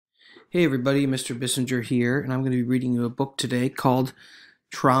Hey everybody, Mr. Bissinger here, and I'm going to be reading you a book today called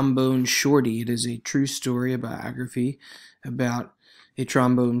Trombone Shorty. It is a true story, a biography about a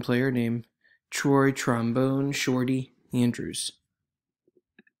trombone player named Trombone Shorty Andrews.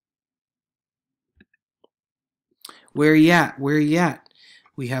 Where you at? Where you at?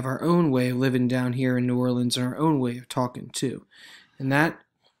 We have our own way of living down here in New Orleans and our own way of talking too. And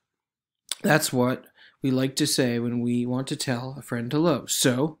that's what we like to say when we want to tell a friend hello.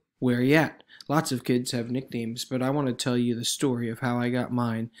 So, where you at? Lots of kids have nicknames, but I want to tell you the story of how I got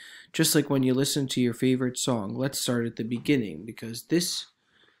mine. Just like when you listen to your favorite song, let's start at the beginning, because this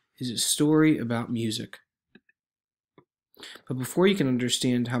is a story about music. But before you can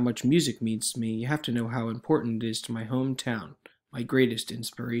understand how much music means to me, you have to know how important it is to my hometown, my greatest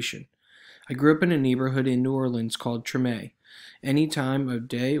inspiration. I grew up in a neighborhood in New Orleans called Treme. Any time of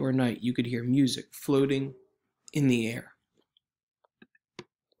day or night, you could hear music floating in the air.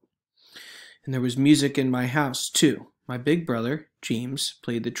 And there was music in my house, too. My big brother, James,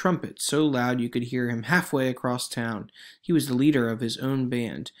 played the trumpet so loud you could hear him halfway across town. He was the leader of his own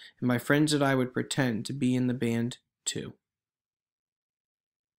band, and my friends and I would pretend to be in the band, too.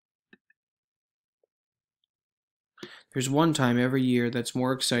 There's one time every year that's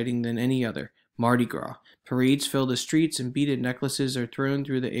more exciting than any other, Mardi Gras. Parades fill the streets and beaded necklaces are thrown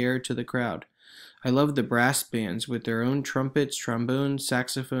through the air to the crowd. I love the brass bands with their own trumpets, trombones,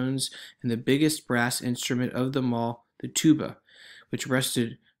 saxophones, and the biggest brass instrument of them all, the tuba, which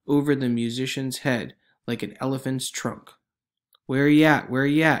rested over the musician's head like an elephant's trunk. Where you at? Where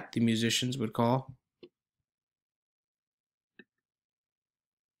you at? The musicians would call.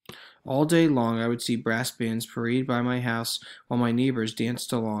 All day long I would see brass bands parade by my house while my neighbors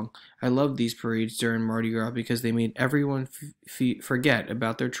danced along. I loved these parades during Mardi Gras because they made everyone forget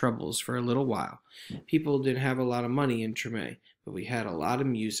about their troubles for a little while. People didn't have a lot of money in Treme, but we had a lot of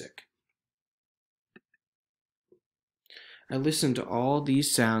music. I listened to all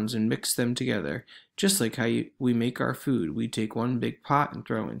these sounds and mixed them together, just like how we make our food. We take one big pot and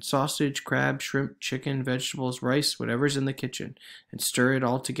throw in sausage, crab, shrimp, chicken, vegetables, rice, whatever's in the kitchen, and stir it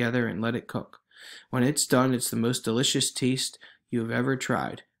all together and let it cook. When it's done, it's the most delicious taste you have ever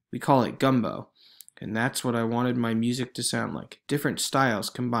tried. We call it gumbo, and that's what I wanted my music to sound like. Different styles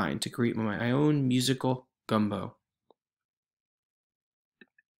combined to create my own musical gumbo.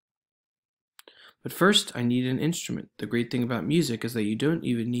 But first, I need an instrument. The great thing about music is that you don't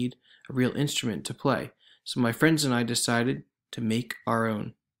even need a real instrument to play. So my friends and I decided to make our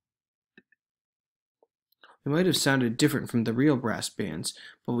own. We might have sounded different from the real brass bands,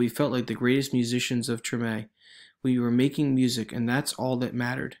 but we felt like the greatest musicians of Treme. We were making music, and that's all that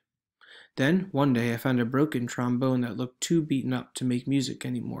mattered. Then, one day, I found a broken trombone that looked too beaten up to make music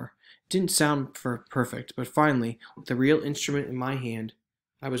anymore. It didn't sound perfect, but finally, with the real instrument in my hand,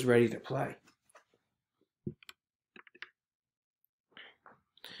 I was ready to play.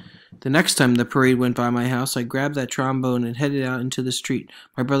 The next time the parade went by my house, I grabbed that trombone and headed out into the street.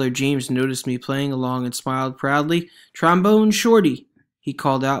 My brother James noticed me playing along and smiled proudly. "Trombone Shorty," he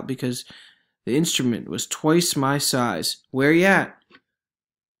called out because the instrument was twice my size. "Where you at?"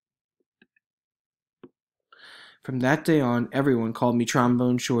 From that day on, everyone called me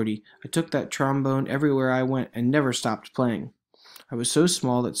Trombone Shorty. I took that trombone everywhere I went and never stopped playing. I was so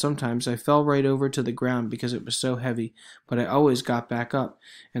small that sometimes I fell right over to the ground because it was so heavy, but I always got back up,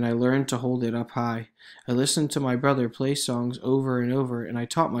 and I learned to hold it up high. I listened to my brother play songs over and over, and I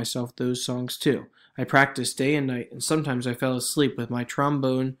taught myself those songs too. I practiced day and night, and sometimes I fell asleep with my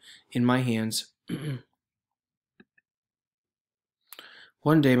trombone in my hands.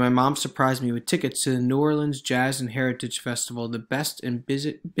 One day, my mom surprised me with tickets to the New Orleans Jazz and Heritage Festival, the best and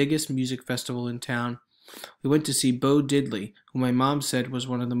biggest music festival in town. We went to see Bo Diddley, who my mom said was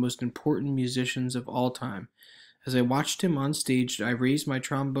one of the most important musicians of all time. As I watched him on stage, I raised my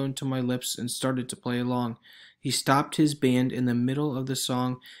trombone to my lips and started to play along. He stopped his band in the middle of the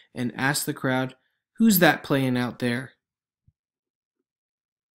song and asked the crowd, "Who's that playing out there?"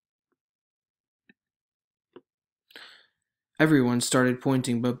 Everyone started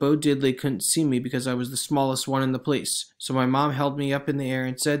pointing, but Bo Diddley couldn't see me because I was the smallest one in the place. So my mom held me up in the air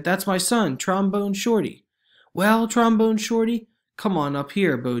and said, "That's my son, Trombone Shorty." "Well, Trombone Shorty, come on up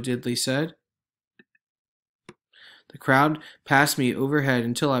here," Bo Diddley said. The crowd passed me overhead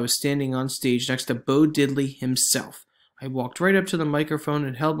until I was standing on stage next to Bo Diddley himself. I walked right up to the microphone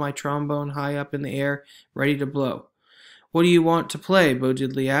and held my trombone high up in the air, ready to blow. "What do you want to play?" Bo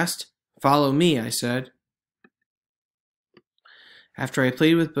Diddley asked. "Follow me," I said. After I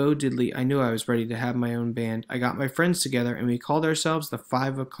played with Bo Diddley, I knew I was ready to have my own band. I got my friends together and we called ourselves the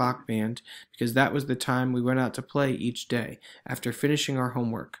 5 o'clock band because that was the time we went out to play each day after finishing our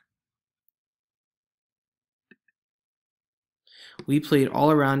homework. We played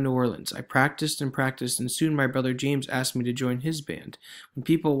all around New Orleans. I practiced and practiced, and soon my brother James asked me to join his band. When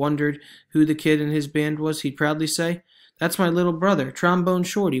people wondered who the kid in his band was, he'd proudly say, "That's my little brother, Trombone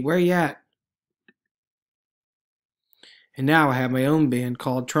Shorty. Where you at?" And now I have my own band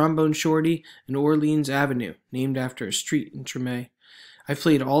called Trombone Shorty and Orleans Avenue, named after a street in Treme. I've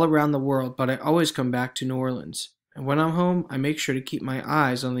played all around the world, but I always come back to New Orleans. And when I'm home, I make sure to keep my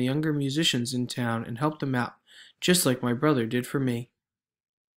eyes on the younger musicians in town and help them out, just like my brother did for me.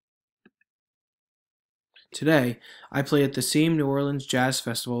 Today, I play at the same New Orleans Jazz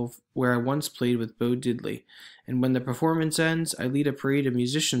Festival where I once played with Bo Diddley, and when the performance ends, I lead a parade of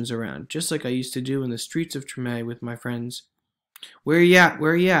musicians around, just like I used to do in the streets of Treme with my friends. Where you at?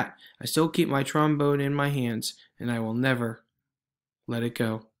 Where you at? I still keep my trombone in my hands, and I will never let it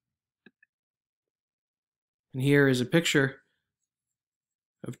go. And here is a picture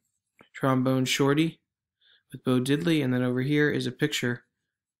of Trombone Shorty with Bo Diddley, and then over here is a picture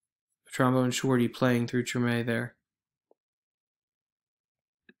of Trombone Shorty playing through Treme there.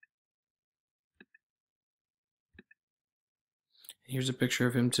 Here's a picture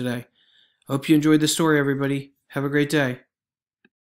of him today. I hope you enjoyed the story, everybody. Have a great day.